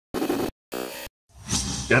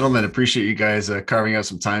Gentlemen, appreciate you guys carving out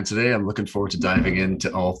some time today. I'm looking forward to diving into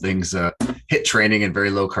all things HIIT training and very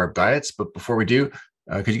low carb diets. But before we do,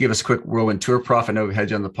 could you give us a quick whirlwind tour, Prof? I know we've had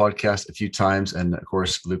you on the podcast a few times. And of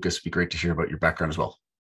course, Lukas, it'd be great to hear about your background as well.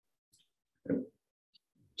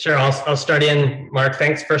 Sure, I'll start in. Marc,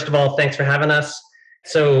 thanks. First of all, thanks for having us.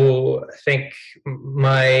 So I think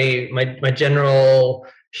my general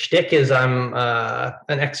shtick is I'm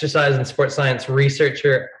an exercise and sports science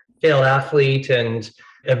researcher, failed athlete, and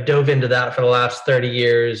I've dove into that for the last 30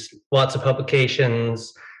 years, lots of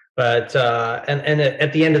publications. But and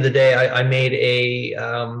at the end of the day, I made a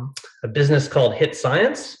business called HIIT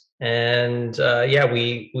Science. And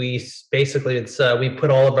we basically, we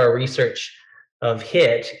put all of our research of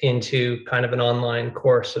HIIT into kind of an online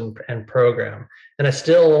course and program. And I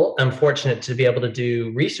still am fortunate to be able to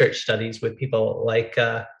do research studies with people like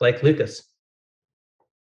Lukas.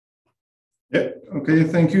 Yeah. Okay.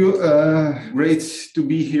 Thank you. Great to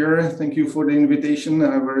be here. Thank you for the invitation.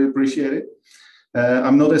 I very appreciate it.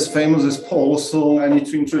 I'm not as famous as Paul, so I need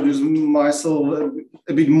to introduce myself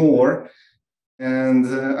a bit more. And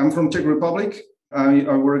I'm from Czech Republic.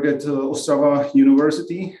 I work at Ostrava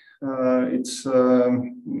University. It's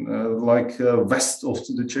like west of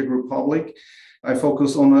the Czech Republic. I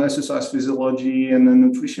focus on exercise physiology and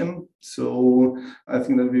nutrition. So I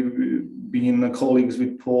think that we've been colleagues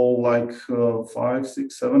with Paul like 5,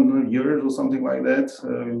 6, 7 years or something like that.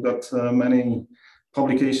 We've got many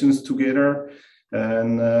publications together.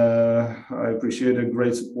 And I appreciate a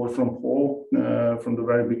great support from Paul from the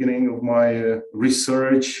very beginning of my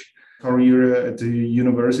research career at the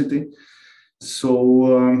university.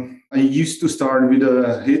 So I used to start with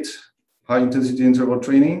a HIIT, high intensity interval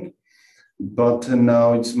training, but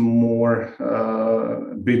now it's a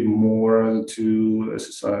bit more to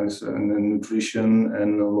exercise and nutrition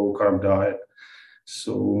and a low carb diet.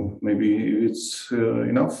 So maybe it's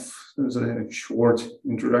enough as a short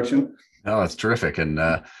introduction. Oh, that's terrific. And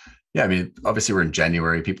I mean, obviously we're in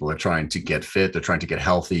January. People are trying to get fit. They're trying to get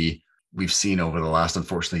healthy. We've seen over the last,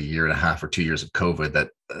 unfortunately, 1.5 or 2 years of COVID that,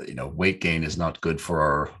 weight gain is not good for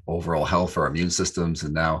our overall health, for our immune systems.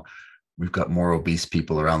 And now we've got more obese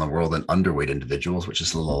people around the world than underweight individuals, which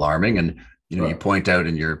is a little alarming. And, you point out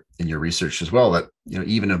in your research as well that,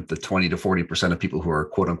 even of the 20 to 40% of people who are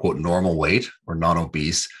quote unquote normal weight or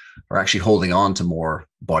non-obese are actually holding on to more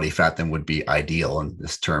body fat than would be ideal. And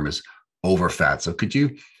this term is over fat. So could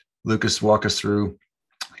you, Lukas, walk us through,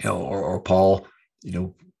 or Paul,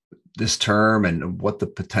 this term and what the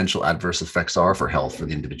potential adverse effects are for health for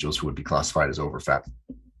the individuals who would be classified as over fat?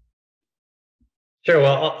 Sure.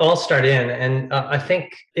 Well, I'll start in. And I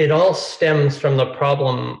think it all stems from the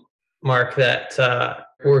problem, Marc, that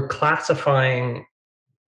we're classifying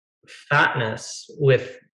fatness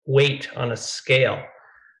with weight on a scale.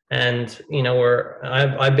 And,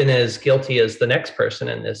 I've been as guilty as the next person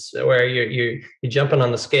in this, where you're jumping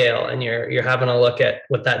on the scale and you're having a look at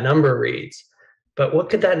what that number reads. But what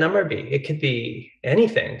could that number be? It could be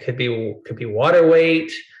anything. It could be water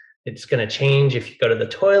weight. It's going to change if you go to the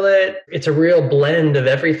toilet. It's a real blend of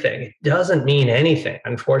everything. It doesn't mean anything,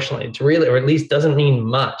 unfortunately. It's really, or at least doesn't mean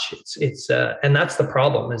much. And that's the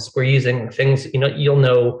problem, is we're using things, you'll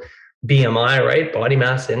know BMI, right? Body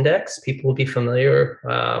mass index. People will be familiar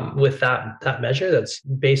with that measure. That's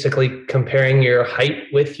basically comparing your height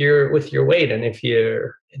with your weight. And if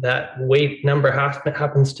that weight number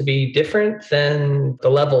happens to be different than the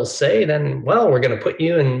levels say, then, well, we're going to put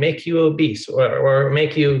you and make you obese or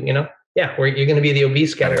make you, you're going to be the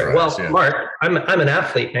obese category. Well, yeah. Marc, I'm an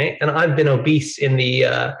athlete, mate, and I've been obese in the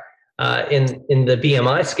in the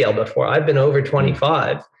BMI scale before. I've been over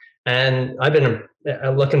 25 and I've been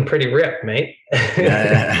looking pretty ripped, mate.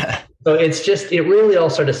 Yeah. So it really all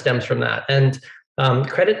sort of stems from that. And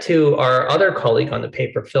credit to our other colleague on the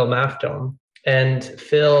paper, Phil Maffdome. And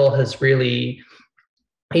Phil has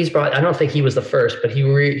he's brought, I don't think he was the first, but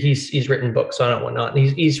he's written books on it, whatnot. And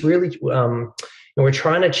he's really, we're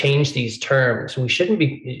trying to change these terms. We shouldn't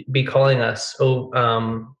be calling us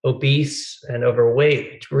obese and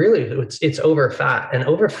overweight. It's over fat. And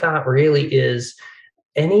over fat really is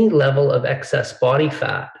any level of excess body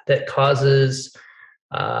fat that causes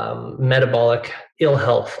metabolic ill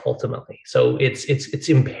health ultimately. So it's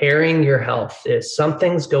impairing your health.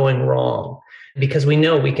 Something's going wrong, because we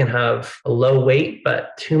know we can have a low weight,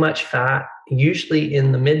 but too much fat, usually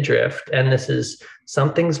in the midriff. And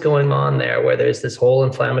something's going on there where there's this whole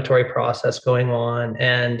inflammatory process going on.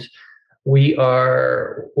 And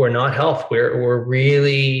we're not health. We're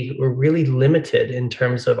really limited in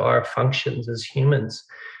terms of our functions as humans.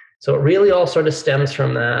 So it really all sort of stems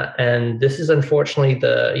from that. And this is unfortunately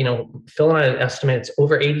Phil and I estimate it's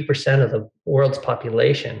over 80% of the world's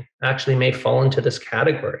population actually may fall into this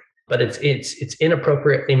category, but it's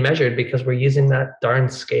inappropriately measured because we're using that darn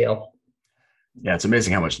scale. Yeah, it's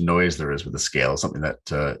amazing how much noise there is with the scale. Something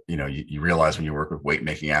that you realize when you work with weight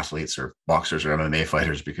making athletes or boxers or MMA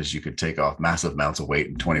fighters, because you could take off massive amounts of weight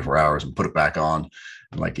in 24 hours and put it back on.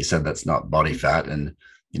 And like you said, that's not body fat. And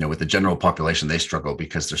with the general population, they struggle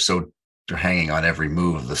because they're hanging on every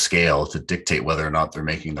move of the scale to dictate whether or not they're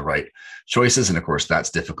making the right choices. And of course,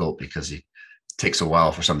 that's difficult because it takes a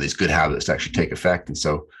while for some of these good habits to actually take effect. And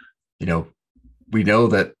so, we know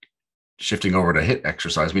that shifting over to HIIT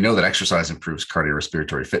exercise, we know that exercise improves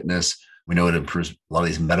cardiorespiratory fitness. We know it improves a lot of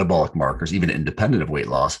these metabolic markers, even independent of weight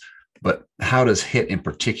loss. But how does HIIT in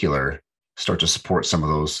particular start to support some of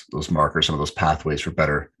those markers, some of those pathways for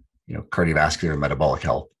better, cardiovascular and metabolic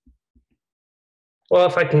health? Well,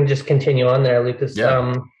 if I can just continue on there, Lucas,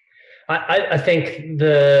 yeah. I think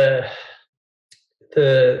the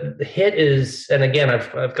HIIT is, and again,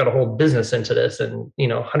 I've got a whole business into this, and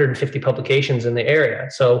 150 publications in the area.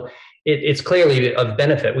 So it's clearly of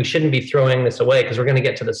benefit. We shouldn't be throwing this away because we're going to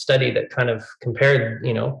get to the study that kind of compared,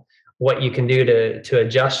 what you can do to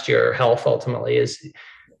adjust your health ultimately is.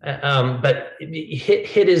 But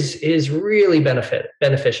HIIT is really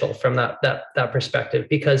beneficial from that perspective,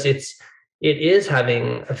 because it is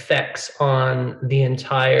having effects on the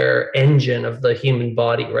entire engine of the human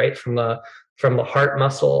body, right? From the heart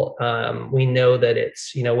muscle. We know that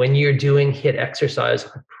it's, when you're doing HIIT exercise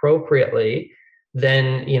appropriately,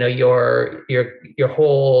 then, your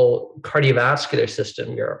whole cardiovascular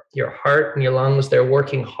system, your heart and your lungs, they're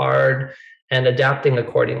working hard and adapting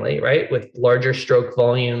accordingly, right? With larger stroke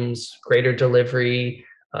volumes, greater delivery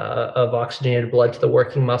of oxygenated blood to the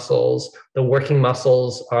working muscles. The working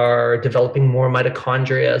muscles are developing more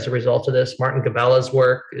mitochondria as a result of this. Martin Gabella's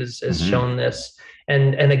work has shown this.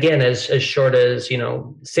 And again, as short as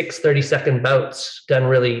 6 30-second bouts done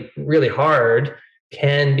really, really hard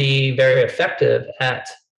can be very effective at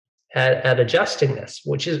adjusting this,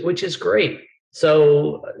 which is great.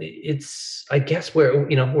 So it's, I guess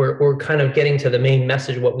we're kind of getting to the main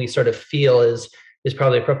message. What we sort of feel is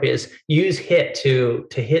probably appropriate is use HIIT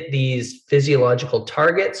to hit these physiological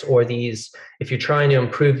targets, or these, if you're trying to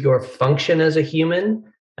improve your function as a human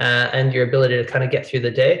and your ability to kind of get through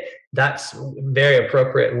the day, that's very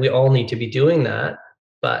appropriate. We all need to be doing that.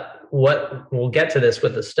 But what we'll get to this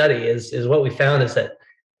with the study is what we found is that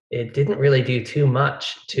it didn't really do too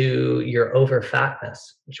much to your over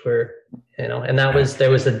fatness, which and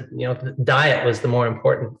the diet was the more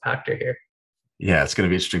important factor here. Yeah, it's going to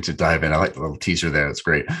be interesting to dive in. I like the little teaser there. It's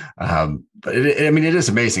great. But it is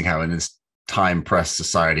amazing how in this time-pressed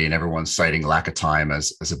society, and everyone's citing lack of time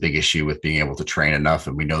as a big issue with being able to train enough.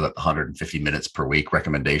 And we know that the 150 minutes per week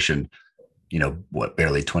recommendation,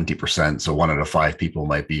 barely 20%. So 1 out of 5 people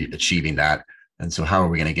might be achieving that. And so how are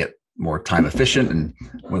we going to get more time efficient? And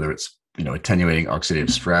whether it's, attenuating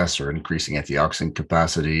oxidative stress or increasing antioxidant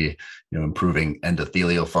capacity, improving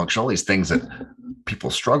endothelial function, all these things that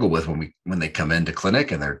people struggle with when they come into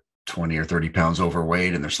clinic and they're 20 or 30 pounds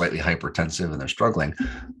overweight and they're slightly hypertensive and they're struggling.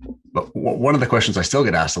 But one of the questions I still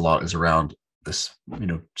get asked a lot is around this,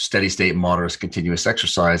 steady state, moderate, continuous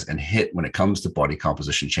exercise and HIIT when it comes to body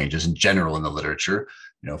composition changes in general in the literature,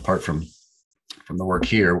 apart from the work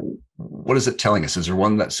here. What is it telling us? Is there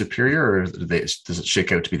one that's superior, or does it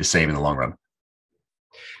shake out to be the same in the long run?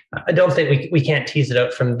 I don't think we can't tease it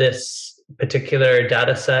out from this particular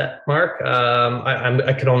data set, Marc.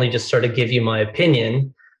 I could only just sort of give you my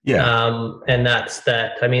opinion. Yeah. And that's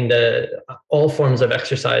that. I mean, all forms of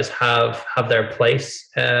exercise have their place.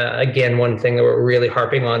 Again, one thing that we're really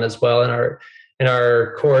harping on as well in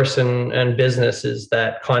our course and business is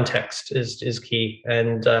that context is key.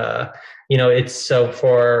 And it's so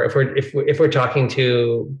if we're talking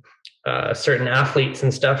to certain athletes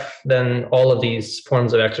and stuff, then all of these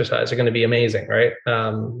forms of exercise are going to be amazing, right?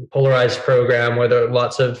 Polarized program where there are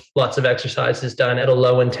lots of exercises done at a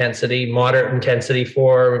low intensity, moderate intensity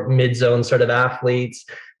for mid-zone sort of athletes,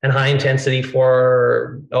 and high intensity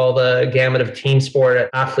for all the gamut of team sport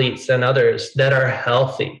athletes and others that are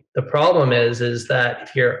healthy. The problem is that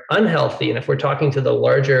if you're unhealthy, and if we're talking to the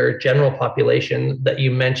larger general population that you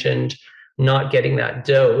mentioned not getting that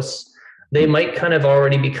dose, they might kind of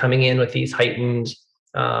already be coming in with these heightened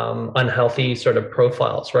unhealthy sort of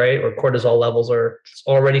profiles, right? Or cortisol levels are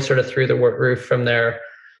already sort of through the roof from their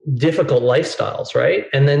difficult lifestyles, right?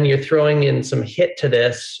 And then you're throwing in some HIIT to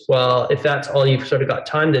this. Well, if that's all you've sort of got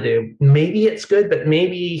time to do, maybe it's good, but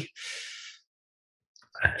maybe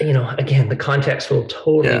Again, the context will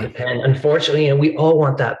totally depend. Unfortunately, we all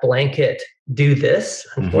want that blanket, do this.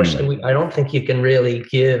 Unfortunately, I don't think you can really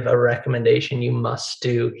give a recommendation, you must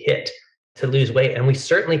do HIIT to lose weight. And we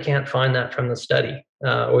certainly can't find that from the study,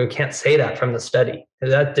 or we can't say that from the study.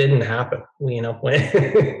 That didn't happen,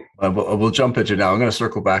 We'll jump into now. I'm going to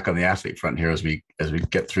circle back on the athlete front here as we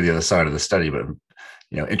get through the other side of the study, but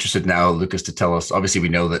interested now, Lukas, to tell us, obviously we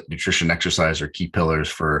know that nutrition, exercise are key pillars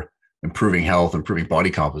for improving health, improving body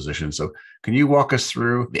composition. So can you walk us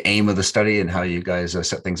through the aim of the study and how you guys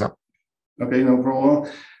set things up? Okay, no problem.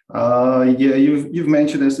 You've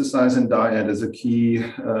mentioned exercise and diet as a key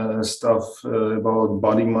stuff about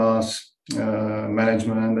body mass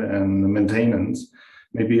management and maintenance.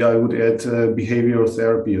 Maybe I would add behavioral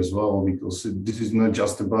therapy as well, because this is not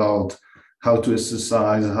just about how to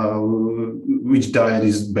exercise, which diet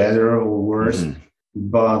is better or worse,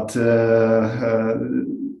 but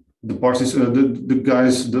the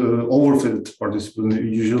overfit participants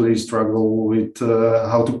usually struggle with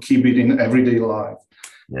how to keep it in everyday life.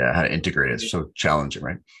 Yeah, how to integrate it. It's so challenging,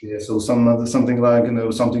 right? Yeah, so something like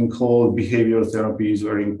something called behavioral therapy is a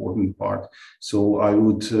very important part. So I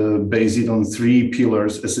would base it on 3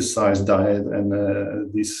 pillars: exercise, diet, and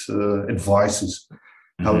these advices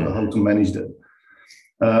how to manage that.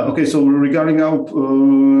 Okay, so regarding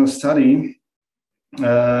our study,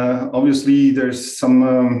 obviously there's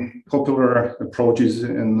some popular approaches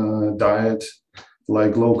in diet,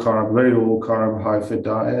 like low carb, very low carb, high fat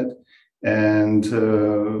diet. And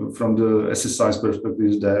from the exercise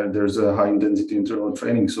perspective, there's a high intensity interval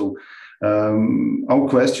training. So our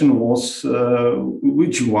question was,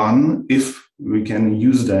 which one, if we can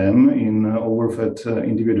use them in overfed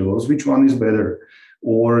individuals, which one is better?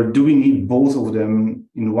 Or do we need both of them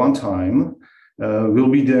in one time? Will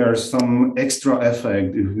be there some extra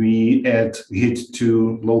effect if we add HIIT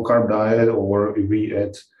to low carb diet, or if we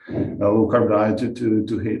add low carb diet to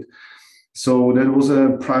HIIT? So that was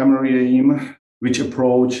a primary aim. Which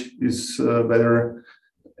approach is better,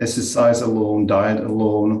 exercise alone, diet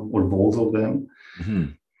alone, or both of them?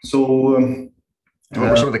 So what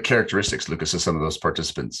were some of the characteristics, Lukas, of some of those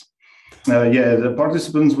participants? The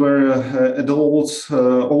participants were adults,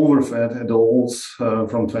 overfed adults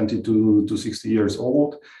from 20 to 60 years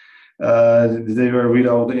old. They were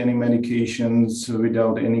without any medications,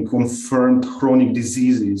 without any confirmed chronic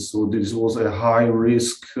diseases. So this was a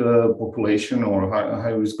high-risk population, or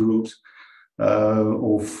high-risk groups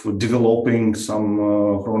of developing some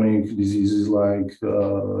chronic diseases like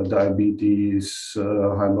diabetes,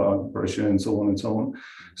 high blood pressure, and so on and so on.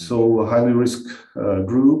 So a highly risk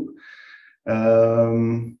group.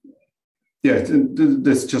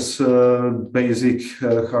 That's just basic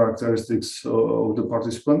characteristics of the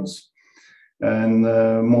participants. And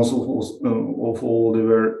most of all, they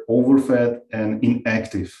were overfed and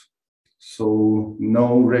inactive. So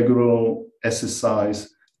no regular exercise,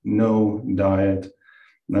 no diet,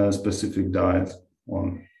 no specific diet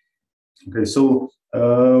on. Okay, so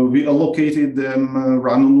we allocated them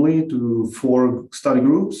randomly to 4 study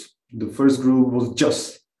groups. The first group was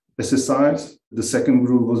just exercise. The second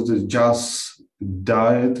group was the just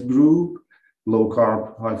diet group, low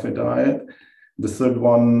carb, high fat diet. The third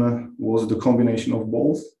one was the combination of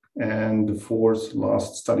both. And the fourth,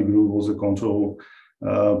 last study group was a control.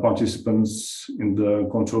 Participants in the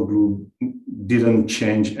control group didn't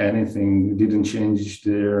change anything, didn't change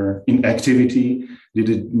their inactivity,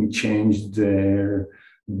 didn't change their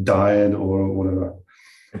diet or whatever.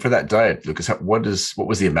 And for that diet, Lukas, what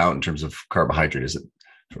was the amount in terms of carbohydrate? Is it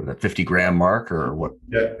sort of that 50-gram mark, or what?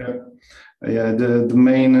 The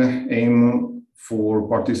main aim for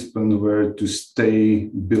participants were to stay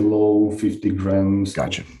below 50 grams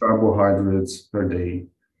of carbohydrates per day.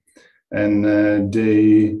 And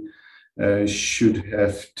they should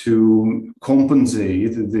have to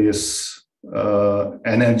compensate this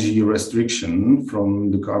energy restriction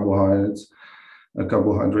from the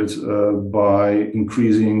carbohydrates by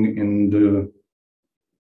increasing in the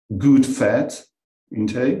good fat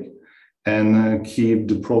intake and keep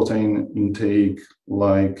the protein intake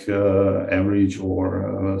like average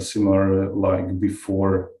or similar like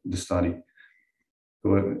before the study.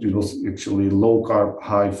 So it was actually low carb,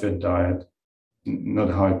 high fat diet, not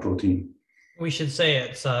high protein. We should say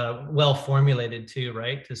it's well formulated too,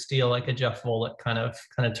 right? To steal like a Jeff Volek kind of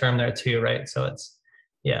term there too, right? So it's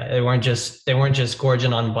they weren't just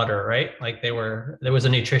gorging on butter, right? Like there was a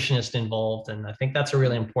nutritionist involved, and I think that's a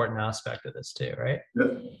really important aspect of this too, right?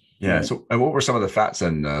 Yeah. So, and what were some of the fats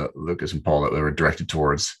then, Lukas and Paul, that they were directed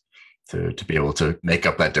towards to be able to make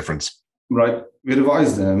up that difference? Right. We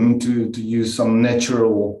advise them to use some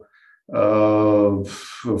natural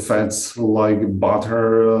fats like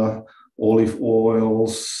butter, olive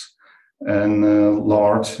oils, and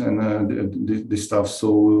lard, and this stuff.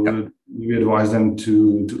 So we advise them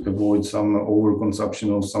to avoid some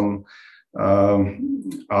overconsumption of some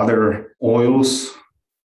other oils,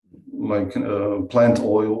 like plant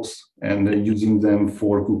oils, and using them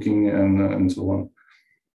for cooking and so on.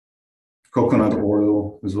 Coconut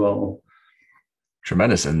oil as well.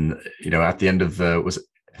 Tremendous. And, at the end of was it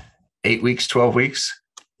 8 weeks, 12 weeks?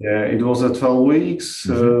 Yeah, it was at 12 weeks.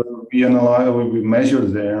 We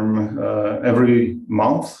measured them every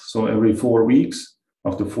month, so every 4 weeks,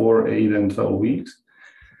 after 4, 8, and 12 weeks.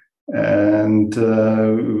 And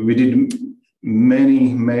we did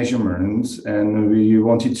many measurements, and we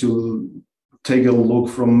wanted to take a look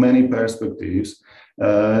from many perspectives.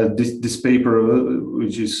 This paper,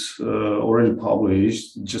 which is already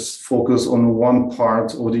published, just focus on one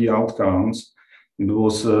part of the outcomes. It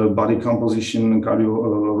was body composition,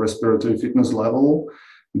 cardiorespiratory fitness level,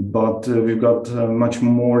 but we've got much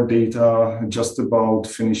more data just about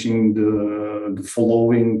finishing the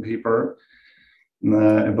following paper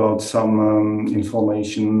about some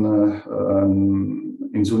inflammation,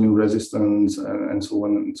 insulin resistance, and so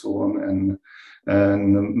on and so on.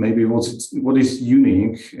 And maybe what is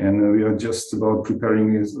unique, and we are just about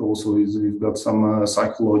preparing, is we've got some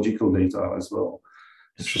psychological data as well.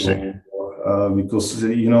 Interesting. So, because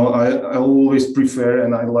I always prefer,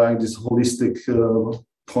 and I like this holistic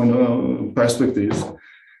perspective,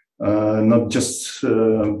 not just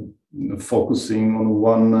focusing on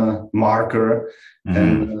one marker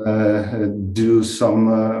and do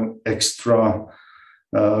some extra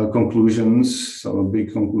conclusions, some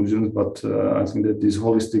big conclusions, but I think that this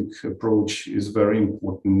holistic approach is very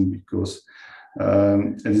important because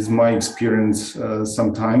it is my experience,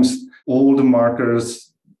 sometimes all the markers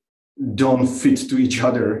don't fit to each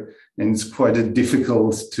other, and it's quite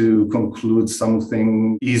difficult to conclude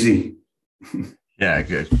something easy. Yeah,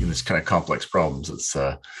 good. In this kind of complex problems, it's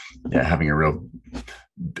having a real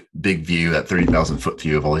big view, that 30,000-foot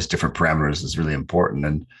view of all these different parameters is really important.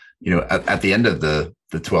 And at the end of the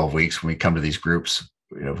 12 weeks, when we come to these groups,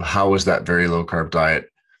 how was that very low carb diet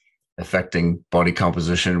affecting body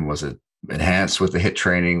composition? Was it enhanced with the HIIT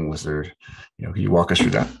training? Was there, can you walk us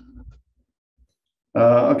through that?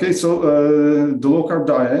 Okay, so the low carb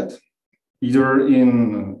diet, either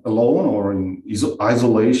in alone or in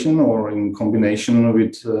isolation or in combination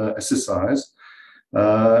with exercise,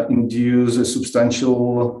 induce a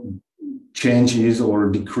substantial changes or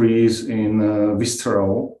decrease in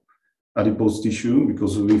visceral adipose tissue,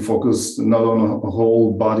 because we focus not on a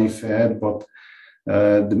whole body fat, but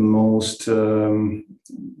the most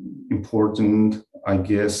important, I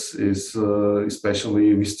guess, is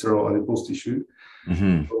especially visceral adipose tissue.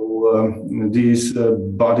 So these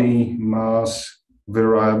body mass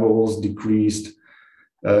variables decreased,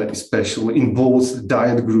 especially in both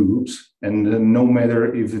diet groups, and no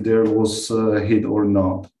matter if there was HIIT or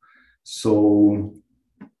not. So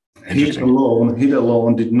HIIT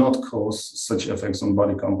alone did not cause such effects on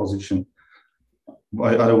body composition.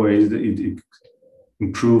 By other ways, it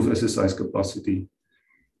improved exercise capacity.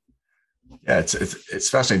 Yeah, it's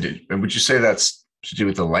fascinating. And would you say that's to do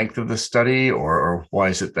with the length of the study, or why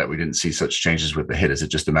is it that we didn't see such changes with the HIIT? Is it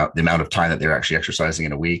just the amount of time that they're actually exercising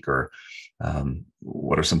in a week, or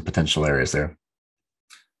what are some potential areas there?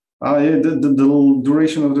 The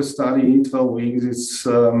duration of the study, 12 weeks, is,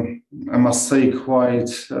 I must say,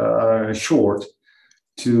 quite short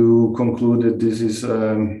to conclude that this is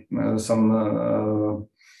something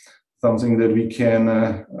that we can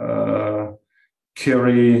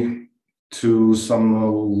carry to some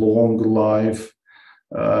long life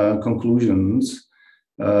conclusions.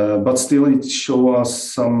 But still, it shows us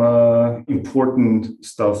some important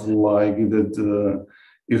stuff, like that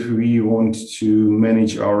if we want to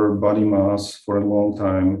manage our body mass for a long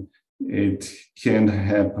time, it can't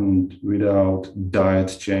happen without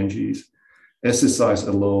diet changes. Exercise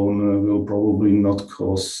alone will probably not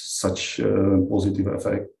cause such a positive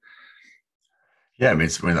effect. Yeah, I mean,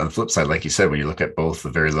 on the flip side, like you said, when you look at both the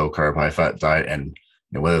very low carb, high fat diet, and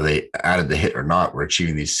whether they added the HIIT or not, we're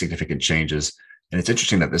achieving these significant changes. And it's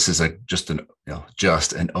interesting that this is just an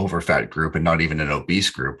overfat group and not even an obese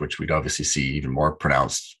group, which we'd obviously see even more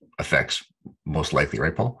pronounced effects, most likely,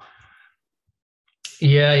 right, Paul?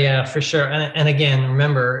 Yeah, for sure. And again,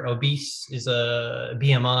 remember, obese is a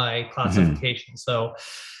BMI classification. So,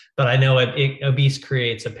 but I know obese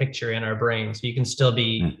creates a picture in our brain. So you can still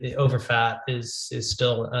be overfat is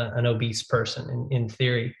still an obese person in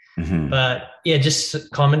theory. But yeah,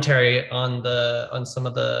 just commentary on some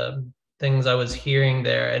of the things I was hearing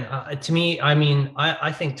there. And to me, I mean,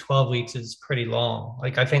 I think 12 weeks is pretty long.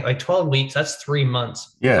 Like, I think like 12 weeks, that's 3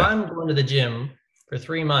 months. Yeah. If I'm going to the gym for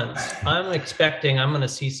 3 months, I'm expecting I'm going to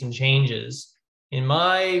see some changes in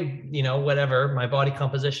my, whatever, my body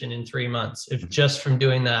composition in 3 months, if just from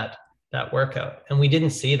doing that workout. And we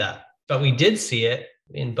didn't see that, but we did see it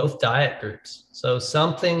in both diet groups. So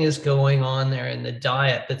something is going on there in the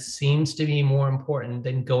diet that seems to be more important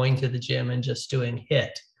than going to the gym and just doing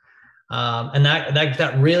HIIT. And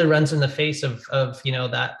that really runs in the face of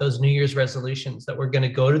those New Year's resolutions that we're going to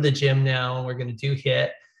go to the gym now and we're going to do HIIT.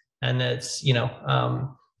 And that's,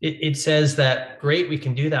 it says that, great, we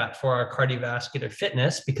can do that for our cardiovascular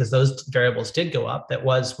fitness because those variables did go up. That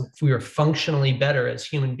was, if we were functionally better as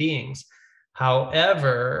human beings.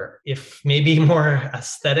 However, if maybe more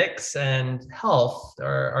aesthetics and health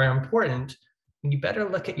are important, you better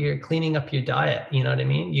look at your cleaning up your diet. You know what I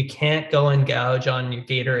mean? You can't go and gouge on your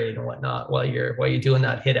Gatorade and whatnot while you're doing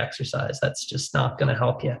that HIIT exercise. That's just not going to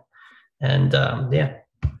help you. And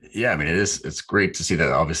Yeah, I mean, it's great to see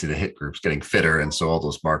that obviously the HIIT group's getting fitter. And so all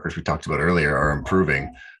those markers we talked about earlier are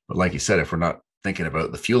improving. But like you said, if we're not thinking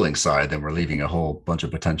about the fueling side, then we're leaving a whole bunch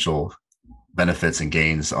of potential benefits and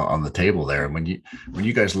gains on the table there. And when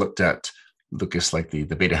you guys looked at, Lukas, like the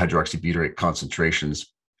beta-hydroxy butyrate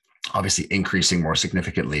concentrations, obviously increasing more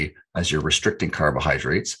significantly as you're restricting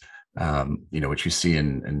carbohydrates, which you see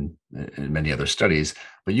in many other studies.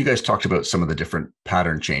 But you guys talked about some of the different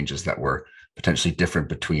pattern changes that were potentially different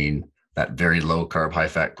between that very low carb, high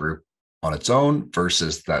fat group on its own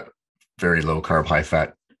versus that very low carb, high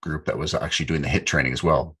fat group that was actually doing the HIIT training as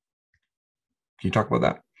well. Can you talk about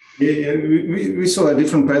that? Yeah, we saw a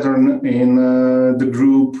different pattern in the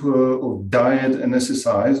group of diet and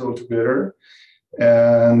exercise altogether.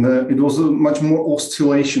 And it was a much more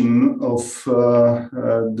oscillation of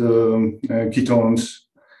the ketones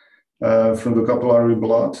from the capillary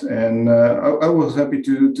blood. And I was happy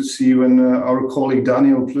to see when our colleague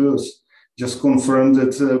Daniel Plus just confirmed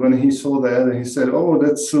that when he saw that, he said, oh,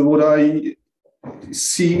 that's what I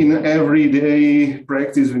see in everyday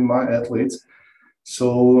practice with my athletes.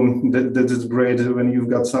 So that is great when you've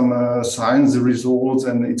got some science results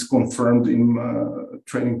and it's confirmed in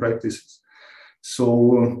training practices.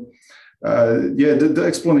 So the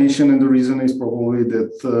explanation and the reason is probably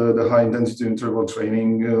that the high intensity interval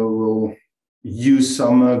training will use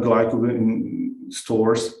some glycogen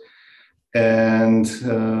stores, and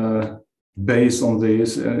based on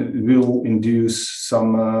this, it will induce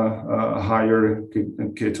some higher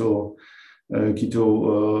keto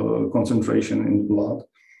concentration in the blood.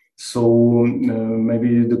 So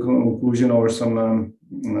maybe the conclusion or some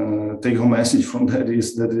take-home message from that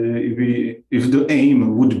is that if the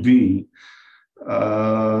aim would be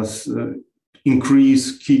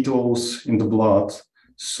increase ketones in the blood,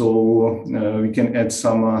 so we can add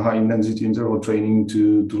some high-intensity interval training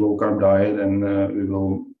to low-carb diet, and we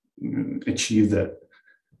will achieve that.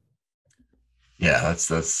 Yeah,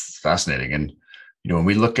 that's fascinating. And when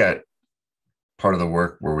we look at part of the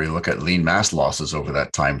work where we look at lean mass losses over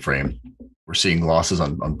that time frame, we're seeing losses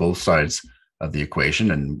on both sides of the equation.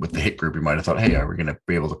 And with the HIIT group, you might have thought, hey, are we going to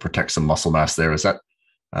be able to protect some muscle mass there? Was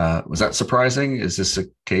that surprising? Is this a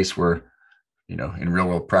case where, in real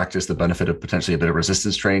world practice, the benefit of potentially a bit of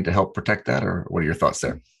resistance training to help protect that? Or what are your thoughts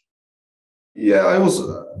there? Yeah, I was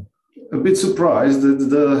a bit surprised that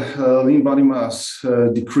the lean body mass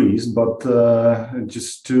decreased, but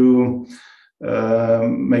just to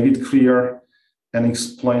make it clear and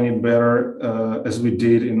explain it better, as we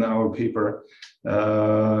did in our paper,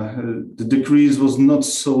 the decrease was not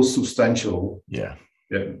so substantial. Yeah,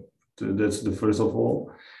 that's the first of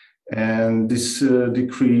all. And this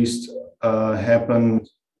decrease happened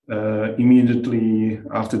immediately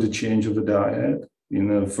after the change of the diet in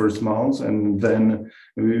the first months, and then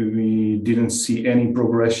we didn't see any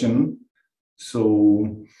progression.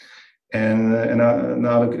 So, and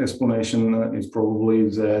another explanation is probably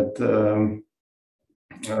that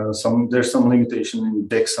there's some limitation in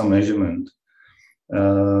DEXA measurement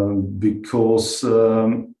because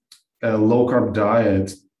a low-carb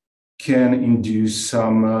diet can induce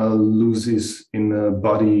some losses in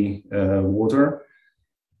body water.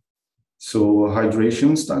 So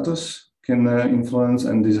hydration status can influence,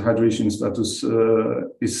 and this hydration status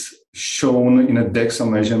is shown in a DEXA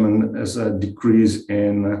measurement as a decrease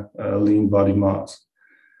in lean body mass.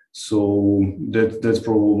 So that's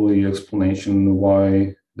probably explanation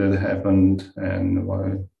why that happened and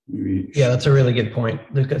why we. Yeah, that's a really good point,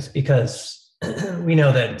 Lukas, because we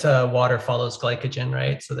know that water follows glycogen,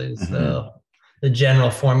 right? So there's the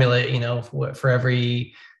general formula, for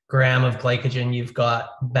every gram of glycogen, you've got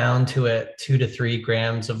bound to it 2 to 3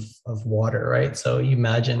 grams of water, right? So you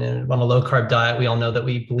imagine on a low carb diet, we all know that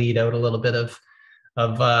we bleed out a little bit of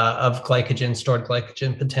glycogen, stored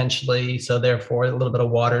glycogen potentially. So therefore, a little bit of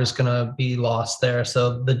water is going to be lost there.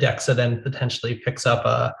 So the DEXA then potentially picks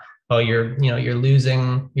up you're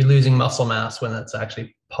losing muscle mass when that's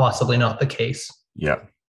actually possibly not the case. Yeah.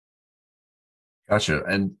 Gotcha.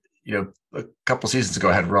 And, a couple of seasons ago,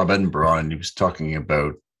 I had Rob Edinburgh on, and he was talking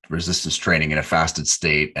about resistance training in a fasted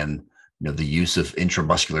state and, the use of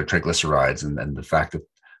intramuscular triglycerides and the fact that,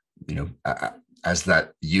 as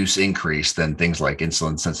that use increased, then things like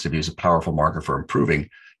insulin sensitivity is a powerful marker for improving,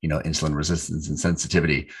 insulin resistance and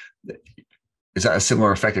sensitivity. Is that a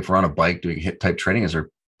similar effect if we're on a bike doing HIIT type training? Is there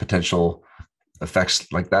potential effects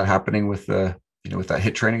like that happening with with that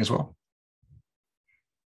HIIT training as well?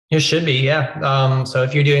 It should be, yeah. So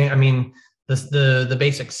if you're doing, the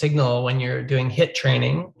basic signal when you're doing HIIT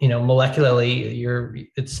training, molecularly,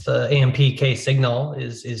 it's the AMPK signal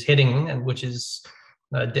is hitting, and which is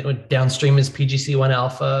downstream is PGC1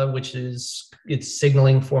 alpha, which is it's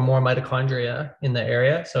signaling for more mitochondria in the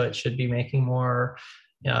area. So it should be making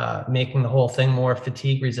the whole thing more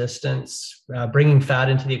fatigue resistance, bringing fat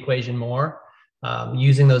into the equation more.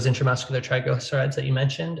 Using those intramuscular triglycerides that you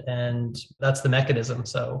mentioned, and that's the mechanism.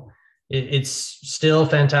 So it's still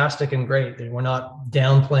fantastic and great. We're not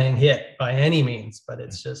downplaying HIIT by any means, but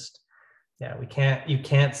it's just, you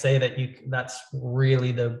can't say that that's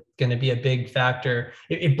really going to be a big factor.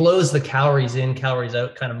 It blows the calories in, calories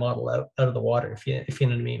out kind of model out of the water, if you know what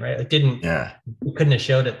I mean, right? We couldn't have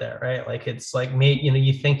showed it there, right? Like it's like,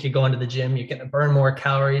 you think you're going to the gym, you're going to burn more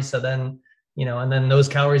calories, so then and then those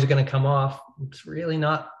calories are going to come off. It's really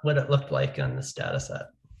not what it looked like on the data set.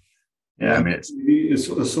 Yeah,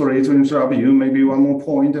 sorry to interrupt you. Maybe one more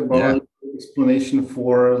point about explanation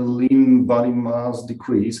for lean body mass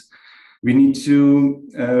decrease. We need to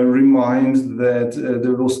remind that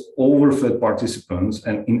there was overfed participants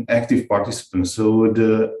and inactive participants. So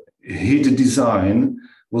the HIIT design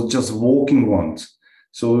was just walking ones.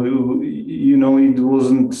 So, it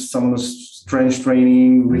wasn't some strength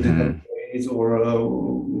training with or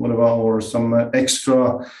whatever, or some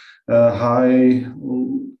extra high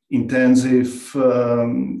intensive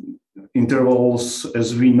intervals,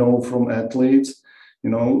 as we know from athletes.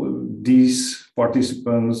 These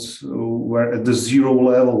participants were at the 0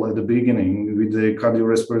 level at the beginning with the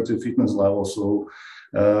cardiorespiratory fitness level. So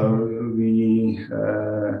we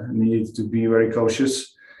need to be very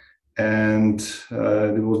cautious. And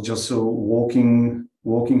it was just a walking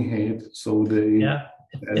HIIT. So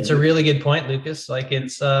it's a really good point, Lukas. Like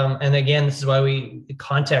it's, and again, this is why the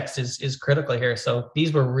context is critical here. So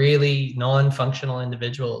these were really non-functional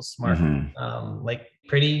individuals, Marc, like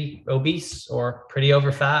pretty obese or pretty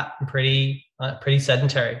over fat and pretty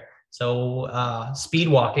sedentary. So speed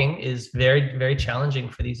walking is very, very challenging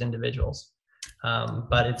for these individuals.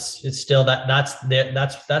 But it's still that's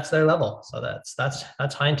their level. So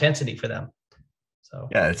that's high intensity for them. So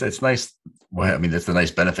it's nice. Well, that's the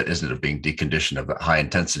nice benefit, isn't it, of being deconditioned of that high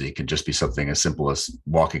intensity. It can just be something as simple as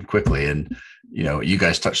walking quickly. And, you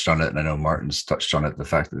guys touched on it, and I know Martin's touched on it, the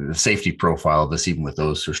fact that the safety profile of this, even with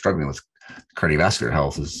those who are struggling with cardiovascular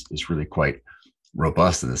health, is really quite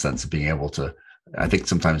robust in the sense of being able to, I think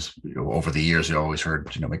sometimes over the years, you always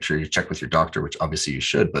heard, make sure you check with your doctor, which obviously you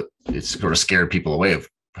should, but it's sort of scared people away of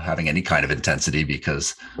having any kind of intensity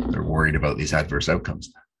because they're worried about these adverse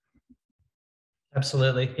outcomes.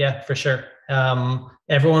 Absolutely. Yeah, for sure.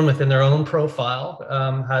 Everyone within their own profile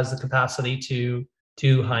has the capacity to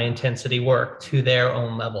do high intensity work to their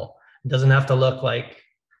own level. It doesn't have to look like,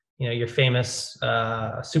 your famous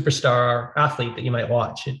superstar athlete that you might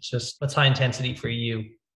watch. It's just what's high intensity for you.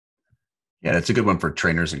 Yeah, it's a good one for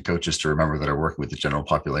trainers and coaches to remember that are working with the general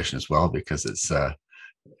population as well, because it's,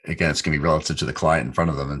 again, it's going to be relative to the client in front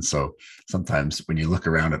of them. And so sometimes when you look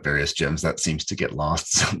around at various gyms, that seems to get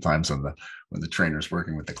lost sometimes when the trainer's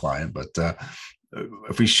working with the client. But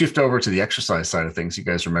if we shift over to the exercise side of things, you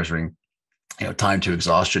guys are measuring, time to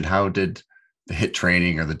exhaustion. How did the HIIT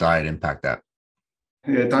training or the diet impact that?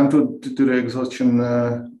 Yeah, time to the exhaustion,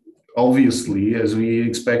 obviously, as we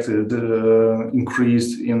expected,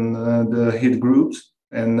 increased in the HIIT groups.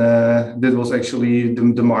 And that was actually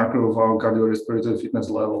the marker of our cardiorespiratory fitness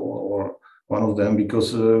level, or one of them,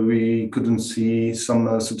 because we couldn't see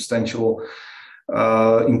some substantial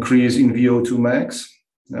increase in VO2 max.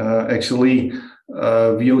 Actually,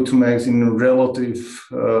 VO2 max in relative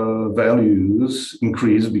values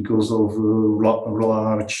increased because of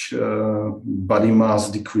large body mass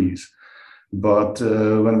decrease. But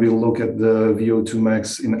when we look at the VO2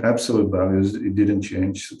 max in absolute values, it didn't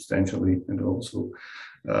change substantially at all. So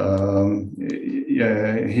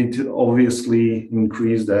Yeah, HIIT obviously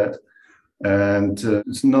increased that. And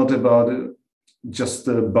it's not about just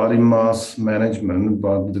the body mass management,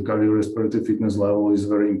 but the cardiorespiratory fitness level is a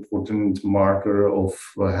very important marker of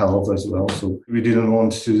health as well. So we didn't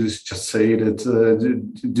want to just say that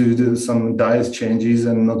do some diet changes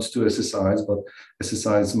and not to exercise, but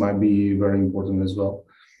exercise might be very important as well.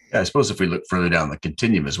 Yeah, I suppose if we look further down the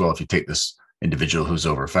continuum as well, if you take this individual who's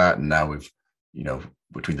over fat and now we've,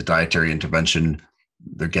 between the dietary intervention,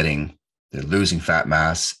 they're losing fat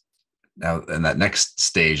mass. Now, in that next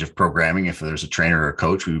stage of programming, if there's a trainer or a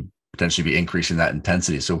coach, we would potentially be increasing that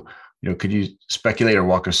intensity. So, could you speculate or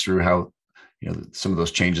walk us through how, some of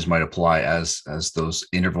those changes might apply as those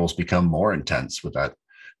intervals become more intense with that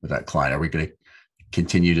client? Are we going to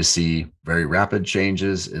continue to see very rapid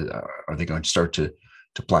changes? Are they going to start to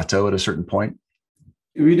plateau at a certain point?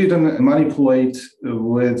 We didn't manipulate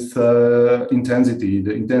with intensity.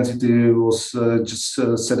 The intensity was just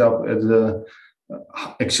set up at the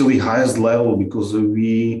actually highest level because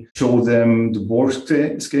we showed them the Borg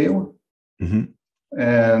scale. Mm-hmm.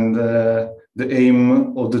 And the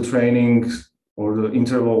aim of the training or the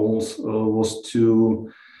intervals was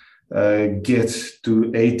to get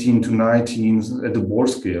to 18 to 19 at the Borg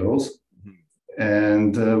scales. Mm-hmm.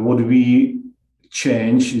 And what we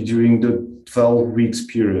changed during the 12 weeks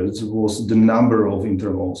periods was the number of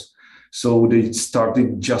intervals. So they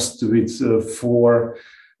started just with 4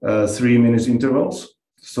 3-minute intervals.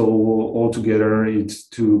 So altogether, it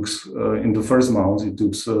took in the first month it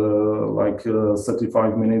took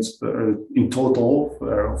 35 minutes in total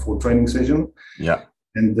for training session. Yeah,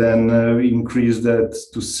 and then we increased that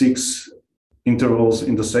to 6 intervals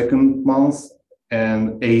in the second month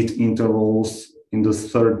and 8 intervals in the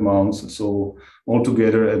third month. So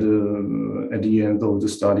altogether, at the end of the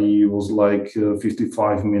study, it was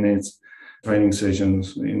 55 minutes training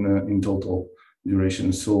sessions in total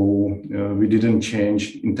duration. So we didn't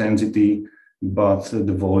change intensity, but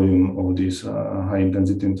the volume of this high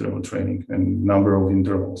intensity interval training and number of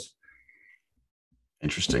intervals.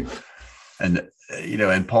 Interesting. And,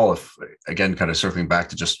 and Paul, if again, kind of circling back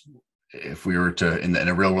to just, if we were to, in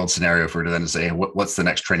a real world scenario, if we were to then say, hey, what's the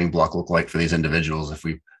next training block look like for these individuals? If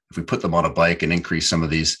we put them on a bike and increase some of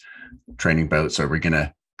these training bouts, are we going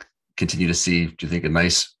to continue to see, do you think, a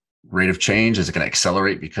nice rate of change? Is it going to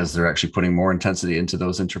accelerate because they're actually putting more intensity into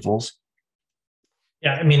those intervals?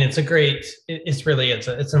 Yeah, I mean, it's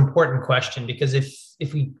an important question, because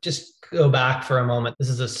if we just go back for a moment, this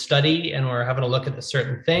is a study and we're having a look at a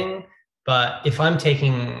certain thing. But if I'm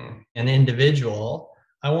taking an individual,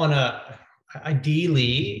 I want to,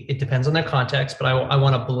 ideally, it depends on their context, but I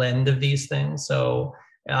want a blend of these things. So,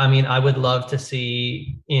 I mean, I would love to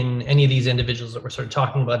see in any of these individuals that we're sort of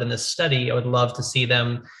talking about in this study, I would love to see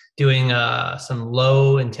them doing some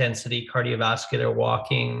low intensity cardiovascular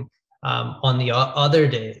walking on the other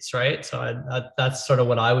days, right? So that's sort of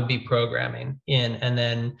what I would be programming in, and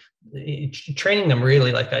then training them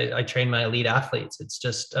really like I train my elite athletes. It's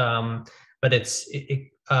just, but it's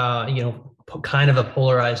kind of a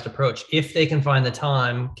polarized approach. If they can find the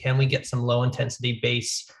time, can we get some low intensity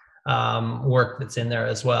base work that's in there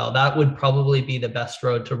as well? That would probably be the best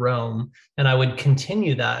road to Rome, and I would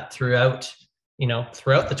continue that throughout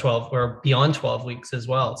the 12 or beyond 12 weeks as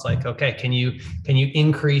well. It's like, okay, can you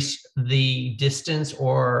increase the distance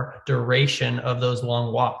or duration of those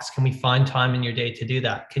long walks? Can we find time in your day to do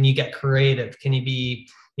that? Can you get creative? Can you be,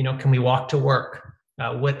 can we walk to work?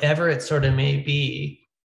 Whatever it sort of may be,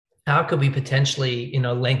 how could we potentially,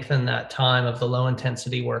 lengthen that time of the low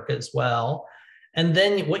intensity work as well? And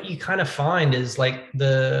then what you kind of find is like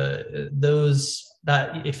those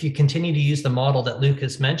that if you continue to use the model that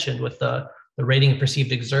Lukas mentioned with the rating of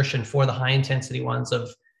perceived exertion for the high intensity ones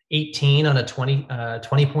of 18 on a 20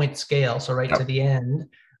 point scale, so right to the end,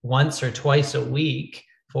 once or twice a week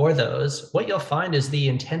for those, what you'll find is the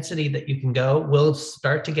intensity that you can go will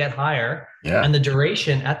start to get higher, and the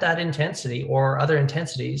duration at that intensity or other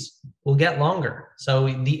intensities will get longer. So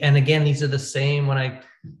and again, these are the same when I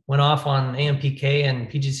went off on AMPK and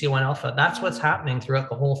PGC1 alpha. That's what's happening throughout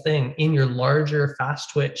the whole thing in your larger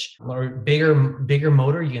fast twitch or bigger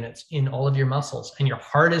motor units in all of your muscles, and your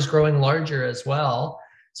heart is growing larger as well.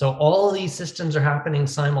 So all of these systems are happening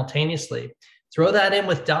simultaneously. Throw that in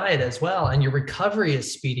with diet as well, and your recovery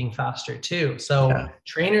is speeding faster too. So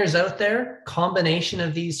trainers out there, combination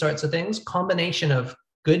of these sorts of things, combination of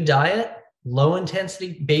good diet, low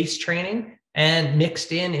intensity base training, and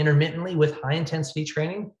mixed in intermittently with high intensity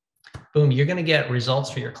training, boom, you're going to get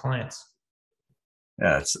results for your clients.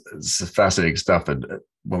 Yeah, it's fascinating stuff. And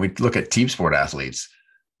when we look at team sport athletes,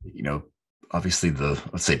 obviously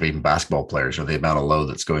let's say even basketball players, or the amount of load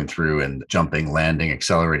that's going through and jumping, landing,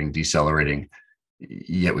 accelerating, decelerating.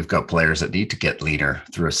 Yet we've got players that need to get leaner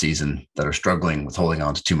through a season that are struggling with holding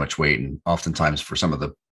on to too much weight. And oftentimes for some of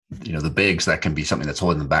the, the bigs, that can be something that's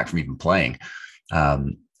holding them back from even playing.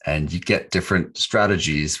 And you get different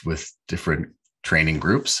strategies with different training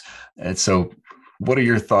groups. And so what are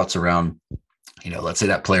your thoughts around, let's say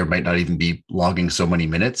that player might not even be logging so many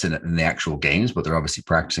minutes in the actual games, but they're obviously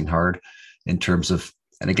practicing hard in terms of,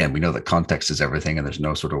 and again, we know that context is everything and there's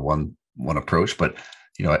no sort of one approach, but,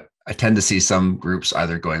 I tend to see some groups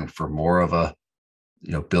either going for more of a,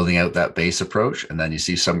 building out that base approach. And then you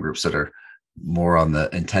see some groups that are more on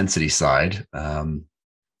the intensity side.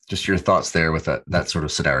 Just your thoughts there with that sort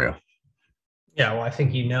of scenario. Yeah, well, I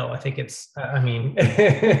think, I think it's, I'm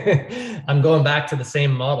going back to the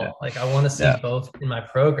same model. Yeah. Like I want to see both in my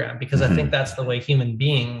program because I think that's the way human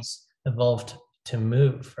beings evolved to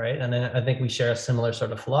move, right? And I think we share a similar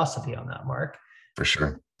sort of philosophy on that, Marc. For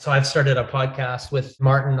sure. So I've started a podcast with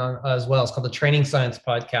Martin as well. It's called the Training Science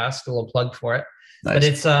Podcast. A little plug for it. Nice. But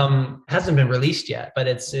it's hasn't been released yet. But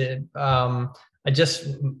it's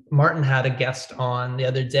Martin had a guest on the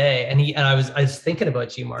other day, and I was thinking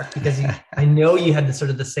about you, Marc, because I know you had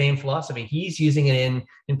the same philosophy. He's using it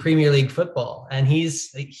in Premier League football, and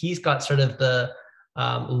he's got sort of the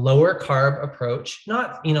lower carb approach.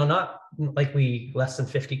 Not like less than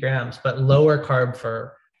 50 grams, but lower carb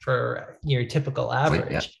for your typical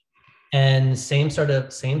average. Yeah. And same sort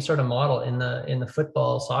of model in the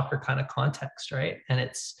football, soccer kind of context, right? And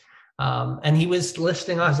it's and he was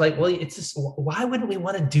listing, I was like, well, it's just, why wouldn't we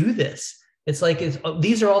want to do this? It's like,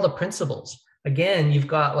 these are all the principles. Again, you've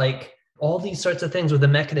got like all these sorts of things where the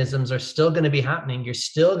mechanisms are still going to be happening. You're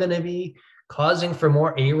still going to be causing for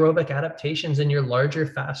more aerobic adaptations in your larger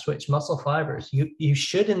fast twitch muscle fibers. You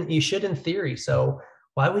should in theory. So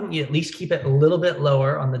why wouldn't you at least keep it a little bit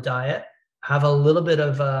lower on the diet, have a little bit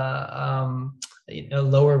of a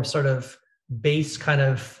lower sort of base kind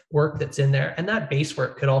of work that's in there. And that base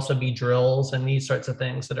work could also be drills and these sorts of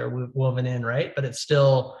things that are woven in, right? But it's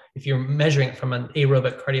still, if you're measuring it from an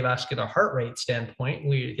aerobic cardiovascular heart rate standpoint,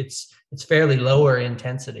 it's fairly lower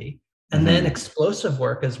intensity. And then explosive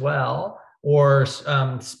work as well, or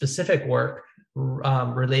specific work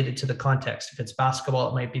related to the context. If it's basketball,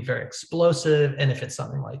 it might be very explosive. And if it's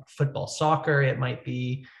something like football, soccer, it might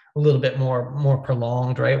be a little bit more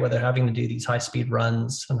prolonged, right? Where they're having to do these high speed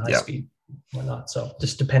runs and high speed whatnot. So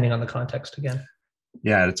just depending on the context again.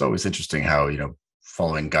 Yeah. It's always interesting how,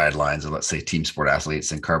 following guidelines of, let's say, team sport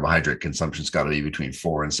athletes, and carbohydrate consumption's got to be between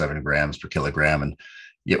 4 and 7 grams per kilogram. And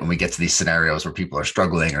yet when we get to these scenarios where people are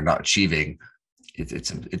struggling or not achieving,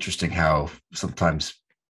 it's interesting how sometimes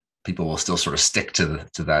people will still sort of stick to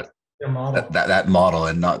that model. That model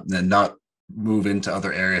and not move into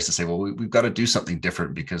other areas to say, well, we've got to do something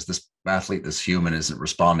different because this athlete, this human, isn't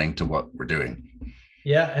responding to what we're doing.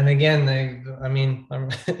 Yeah. And again, I'm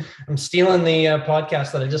stealing the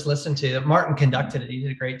podcast that I just listened to. Martin conducted it. He did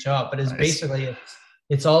a great job, but it's basically,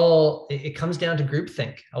 it comes down to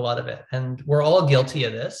groupthink, a lot of it. And we're all guilty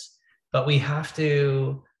of this, but we got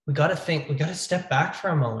to step back for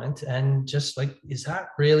a moment and just like, is that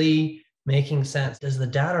really making sense? Does the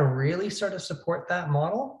data really sort of support that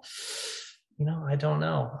model? I don't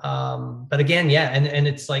know. But again, and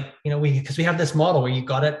it's like, because we have this model where you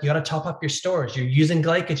gotta top up your stores. You're using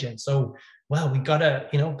glycogen. So, well, we gotta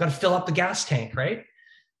fill up the gas tank, right?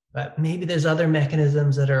 But maybe there's other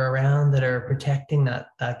mechanisms that are around that are protecting that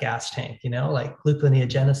gas tank, like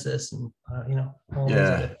gluconeogenesis and, all those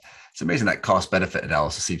other. It's amazing that cost benefit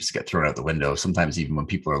analysis seems to get thrown out the window. Sometimes even when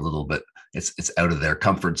people are a little bit, it's out of their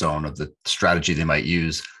comfort zone of the strategy they might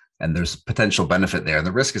use. And there's potential benefit there. And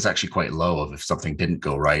the risk is actually quite low of if something didn't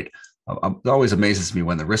go right. It always amazes me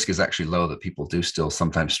when the risk is actually low that people do still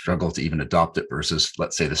sometimes struggle to even adopt it versus,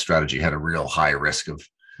 let's say, the strategy had a real high risk of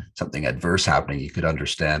something adverse happening. You could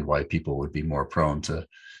understand why people would be more prone to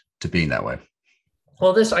being that way.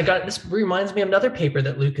 Well, this reminds me of another paper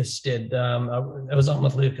that Lukas did. I was on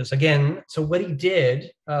with Lukas again. So what he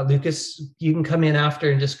did, Lukas, you can come in after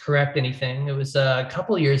and just correct anything. It was a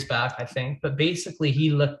couple of years back, I think, but basically he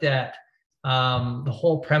looked at the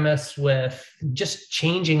whole premise with just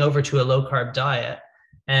changing over to a low carb diet.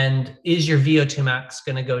 And is your VO2 max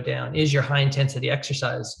going to go down? Is your high intensity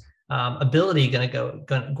exercise ability going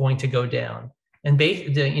to go down? And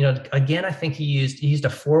again, I think he used a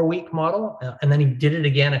 4-week model, and then he did it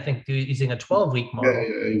again, I think, using a 12-week model.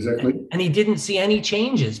 Yeah, exactly. And he didn't see any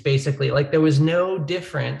changes, basically. Like there was no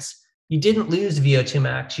difference you didn't lose VO2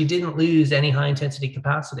 max. You didn't lose any high intensity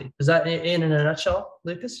capacity. Is that in a nutshell,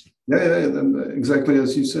 Lukas? Yeah, exactly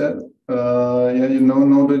as you said.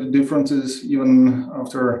 Know the differences even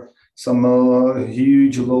after some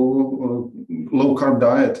huge low carb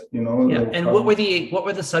diet. Yeah, and what were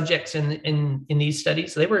the subjects in these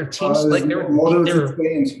studies? They were teams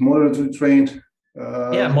moderately trained.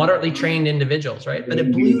 Moderately trained individuals, right? But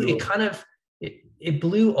it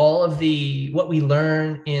blew all of what we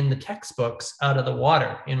learn in the textbooks out of the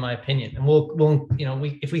water, in my opinion. And we'll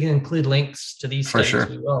if we can include links to these studies,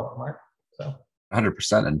 we will, Marc. So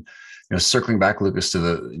 100%. And circling back, Lukas,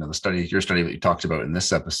 to your study that you talked about in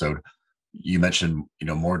this episode, you mentioned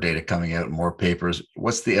more data coming out, more papers.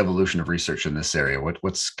 What's the evolution of research in this area?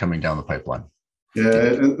 What's coming down the pipeline?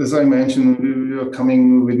 Yeah, as I mentioned, we are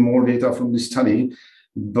coming with more data from this study.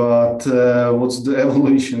 But what's the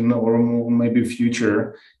evolution or maybe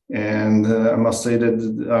future? And I must say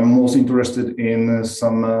that I'm most interested in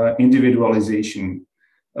some individualization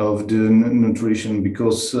of the nutrition,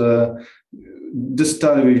 because the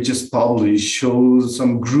study we just published shows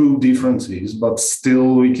some group differences, but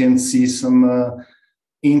still we can see some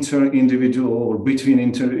inter-individual or between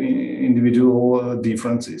inter-individual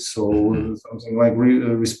differences. So something like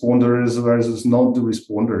responders versus not the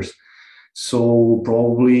responders. So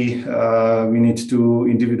probably we need to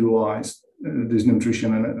individualize this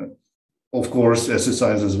nutrition and, of course,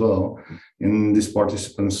 exercise as well in these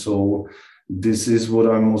participants. So this is what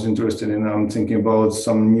I'm most interested in. I'm thinking about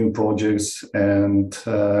some new projects and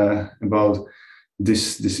about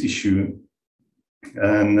this issue.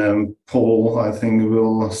 And Paul, I think,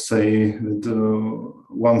 will say that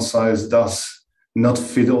one size does not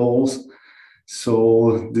fit all.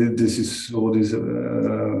 So this is what is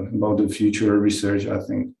about the future research, I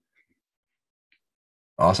think.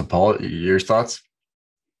 Awesome. Paul, your thoughts?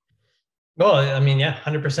 Well, I mean,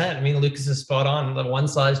 100%. I mean, Lukas is spot on. The one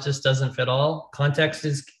size just doesn't fit all. Context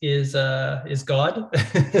is God,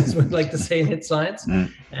 as we like to say in HIIT science.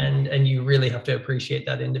 And you really have to appreciate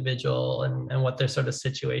that individual and what their sort of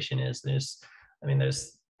situation is. There's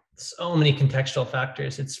so many contextual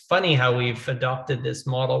factors. It's funny how we've adopted this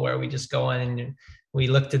model where we just go in and we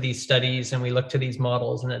look to these studies and we look to these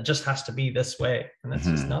models, and it just has to be this way. And that's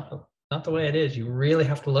just not the way it is. You really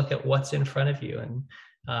have to look at what's in front of you.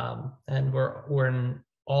 And we're in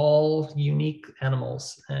all unique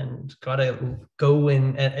animals, and got to go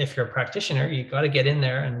in. If you're a practitioner, you got to get in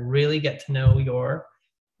there and really get to know your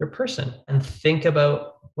person and think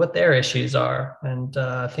about what their issues are, and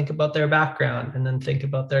think about their background, and then think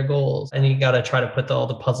about their goals. And you got to try to put all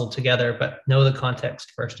the puzzle together, but know the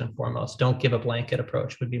context first and foremost. Don't give a blanket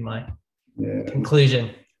approach would be my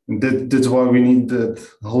conclusion. And that's why we need that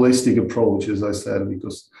holistic approach, as I said,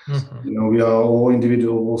 because we are all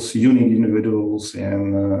individuals, unique individuals,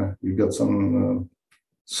 and we've got some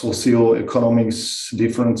socioeconomics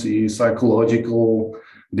differences, psychological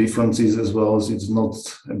differences as well. As it's not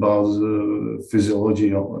about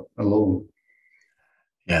physiology alone.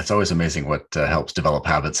 Yeah, it's always amazing what helps develop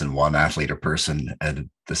habits in one athlete or person, and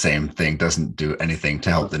the same thing doesn't do anything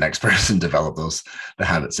to help the next person develop the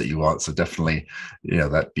habits that you want. So definitely,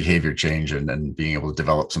 that behavior change and being able to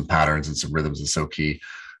develop some patterns and some rhythms is so key.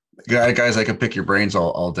 Guys, I could pick your brains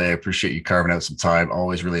all day. I appreciate you carving out some time.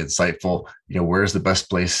 Always really insightful. Where's the best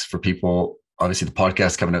place for people? Obviously, the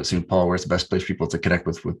podcast coming out soon, Paul. Where's the best place for people to connect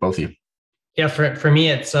with both of you? Yeah, for me,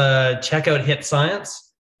 it's check out HIIT Science.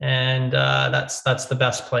 And that's the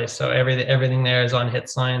best place. So everything there is on HIIT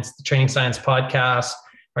Science. The Training Science podcast,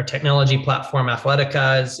 our technology platform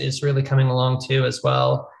Athletica is really coming along too as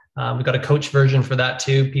well. We've got a coach version for that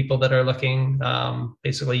too. People that are looking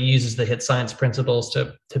basically uses the HIIT Science principles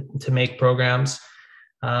to make programs.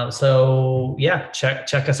 So yeah,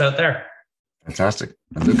 check us out there. Fantastic.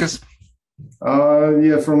 And Lukas?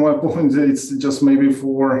 From my point, it's just maybe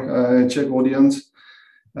for Czech audience.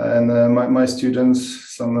 And my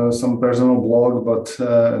students, some personal blog, but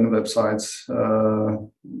and websites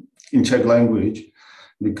in Czech language,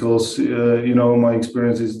 because my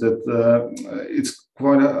experience is that it's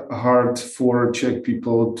quite hard for Czech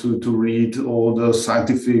people to read all the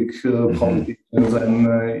scientific publications,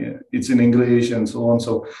 and it's in English and so on.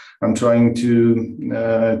 So I'm trying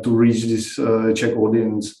to reach this Czech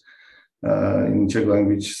audience in Czech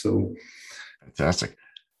language. So fantastic.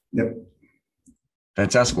 Yep.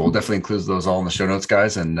 Fantastic. We'll definitely include those all in the show notes,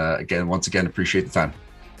 guys. And once again, appreciate the time.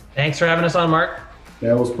 Thanks for having us on, Marc.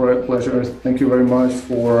 Yeah, it was a pleasure. Thank you very much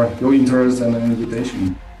for your interest and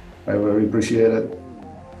invitation. I very appreciate it.